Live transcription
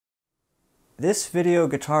This video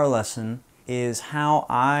guitar lesson is how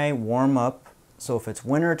I warm up. So if it's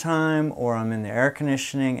winter time or I'm in the air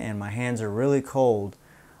conditioning and my hands are really cold,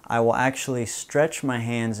 I will actually stretch my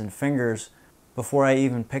hands and fingers before I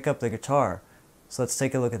even pick up the guitar. So let's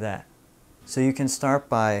take a look at that. So you can start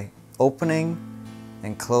by opening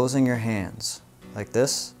and closing your hands like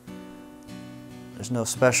this. There's no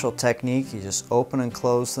special technique, you just open and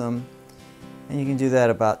close them. And you can do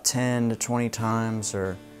that about 10 to 20 times,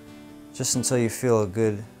 or just until you feel a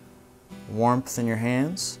good warmth in your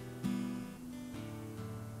hands.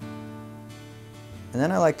 And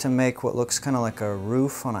then I like to make what looks kind of like a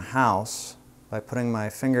roof on a house by putting my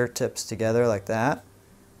fingertips together like that.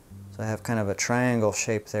 So I have kind of a triangle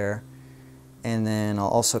shape there. And then I'll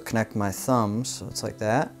also connect my thumbs, so it's like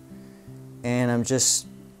that. And I'm just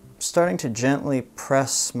starting to gently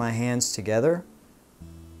press my hands together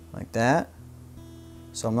like that.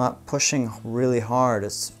 So I'm not pushing really hard,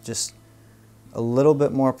 it's just a little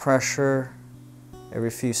bit more pressure every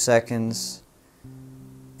few seconds,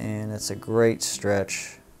 and it's a great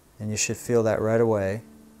stretch, and you should feel that right away.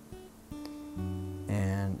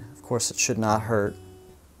 And of course it should not hurt.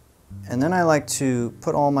 And then I like to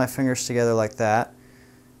put all my fingers together like that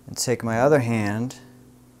and take my other hand,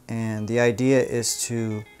 and the idea is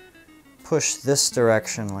to push this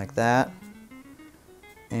direction like that,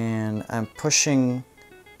 and I'm pushing,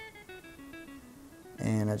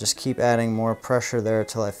 and I just keep adding more pressure there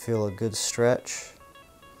until I feel a good stretch.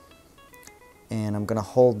 And I'm going to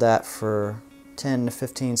hold that for 10 to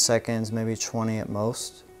 15 seconds, maybe 20 at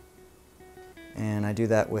most. And I do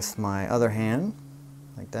that with my other hand,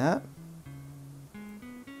 like that.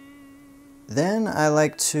 Then I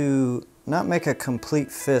like to not make a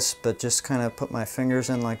complete fist, but just kind of put my fingers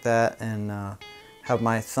in like that and have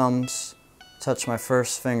my thumbs touch my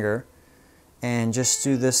first finger. And just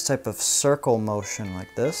do this type of circle motion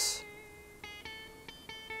like this.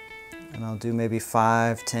 And I'll do maybe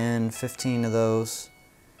 5, 10, 15 of those.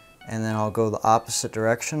 And then I'll go the opposite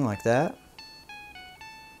direction like that.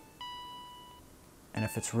 And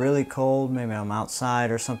if it's really cold, maybe I'm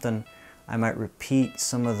outside or something, I might repeat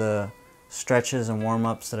some of the stretches and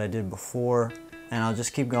warm-ups that I did before. And I'll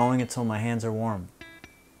just keep going until my hands are warm.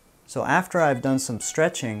 So after I've done some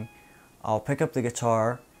stretching, I'll pick up the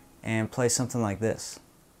guitar and play something like this.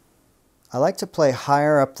 I like to play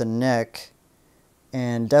higher up the neck,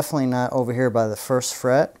 and definitely not over here by the first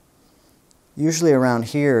fret. Usually around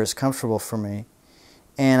here is comfortable for me.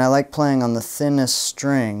 And I like playing on the thinnest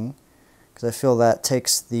string because I feel that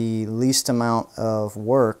takes the least amount of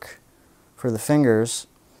work for the fingers.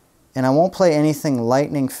 And I won't play anything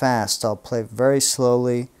lightning fast. I'll play very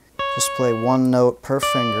slowly, just play one note per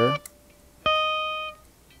finger.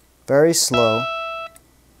 Very slow.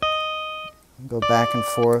 Go back and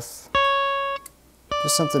forth.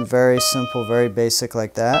 Just something very simple, very basic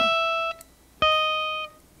like that.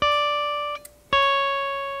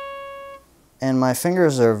 And my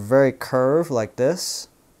fingers are very curved like this.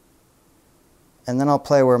 And then I'll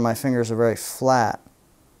play where my fingers are very flat.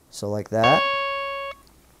 So like that.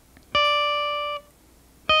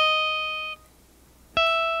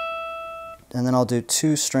 And then I'll do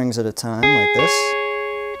 2 strings at a time like this.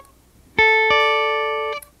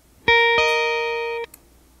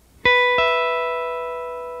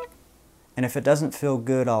 And if it doesn't feel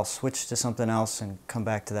good, I'll switch to something else and come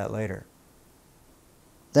back to that later.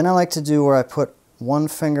 Then I like to do where I put one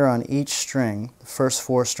finger on each string, the first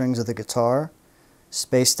 4 strings of the guitar,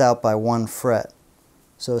 spaced out by 1 fret.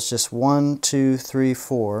 So it's just 1, 2, 3,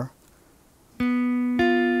 4.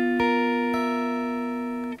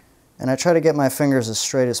 And I try to get my fingers as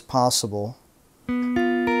straight as possible.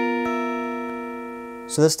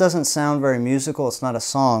 So this doesn't sound very musical, it's not a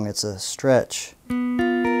song, it's a stretch.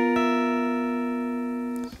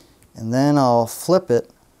 And then I'll flip it,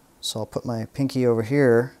 so I'll put my pinky over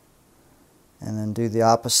here and then do the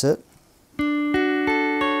opposite.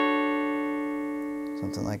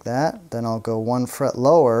 Something like that. Then I'll go 1 fret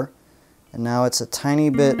lower, and now it's a tiny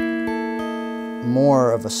bit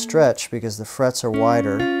more of a stretch because the frets are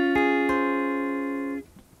wider.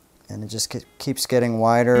 And it just keeps getting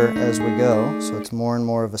wider as we go, so it's more and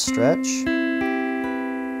more of a stretch.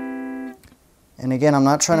 And again, I'm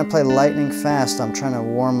not trying to play lightning fast, I'm trying to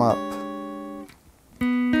warm up.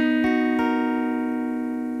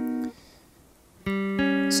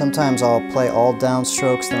 Sometimes I'll play all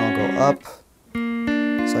downstrokes, then I'll go up,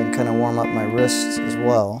 so I can kind of warm up my wrists as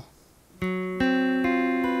well.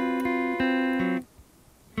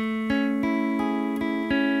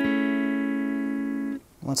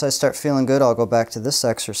 Once I start feeling good, I'll go back to this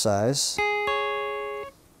exercise.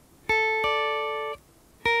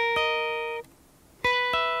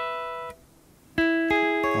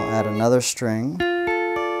 Add another string.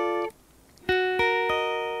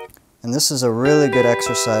 And this is a really good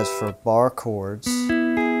exercise for bar chords.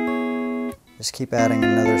 Just keep adding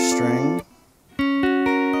another string.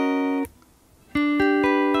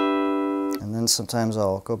 And then sometimes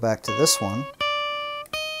I'll go back to this one.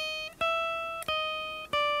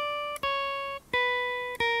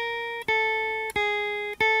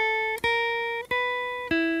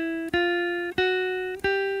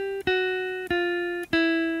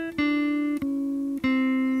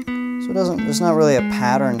 There's not really a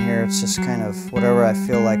pattern here, it's just kind of whatever I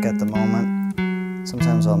feel like at the moment.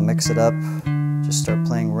 Sometimes I'll mix it up, just start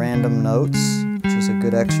playing random notes, which is a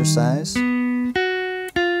good exercise.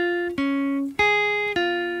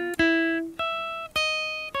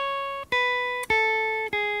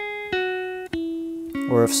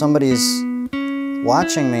 Or if somebody's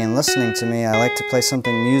watching me and listening to me, I like to play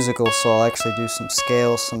something musical, so I'll actually do some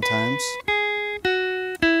scales sometimes.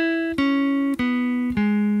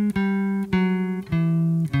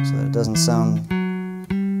 It doesn't sound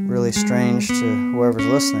really strange to whoever's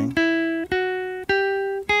listening.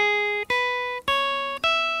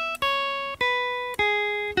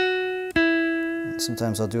 And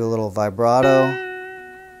sometimes I'll do a little vibrato.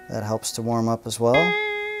 That helps to warm up as well.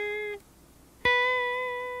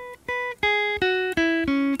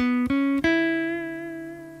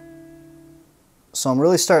 So I'm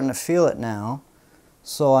really starting to feel it now.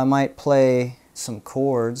 So I might play some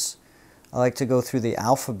chords. I like to go through the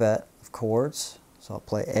alphabet of chords. So I'll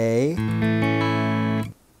play A,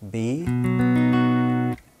 B,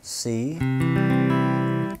 C,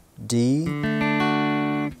 D,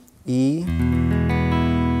 E,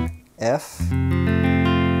 F,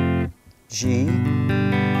 G,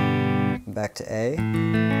 back to A.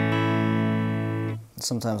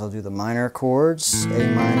 Sometimes I'll do the minor chords,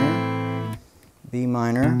 A minor, B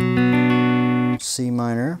minor, C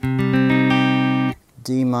minor,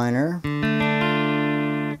 D minor,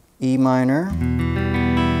 E minor,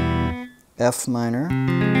 F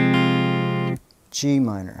minor, G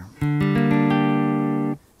minor.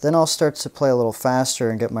 Then I'll start to play a little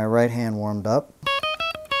faster and get my right hand warmed up.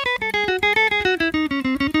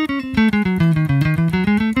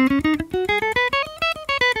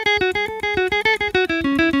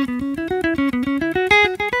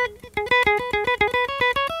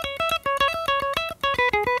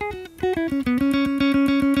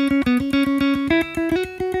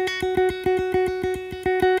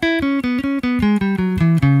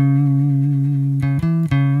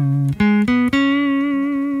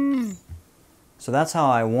 So that's how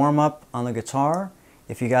I warm up on the guitar.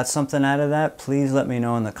 If you got something out of that, please let me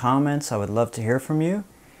know in the comments. I would love to hear from you.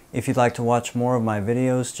 If you'd like to watch more of my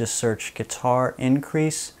videos, just search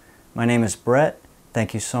Guitarincrease. My name is Brett.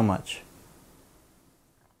 Thank you so much.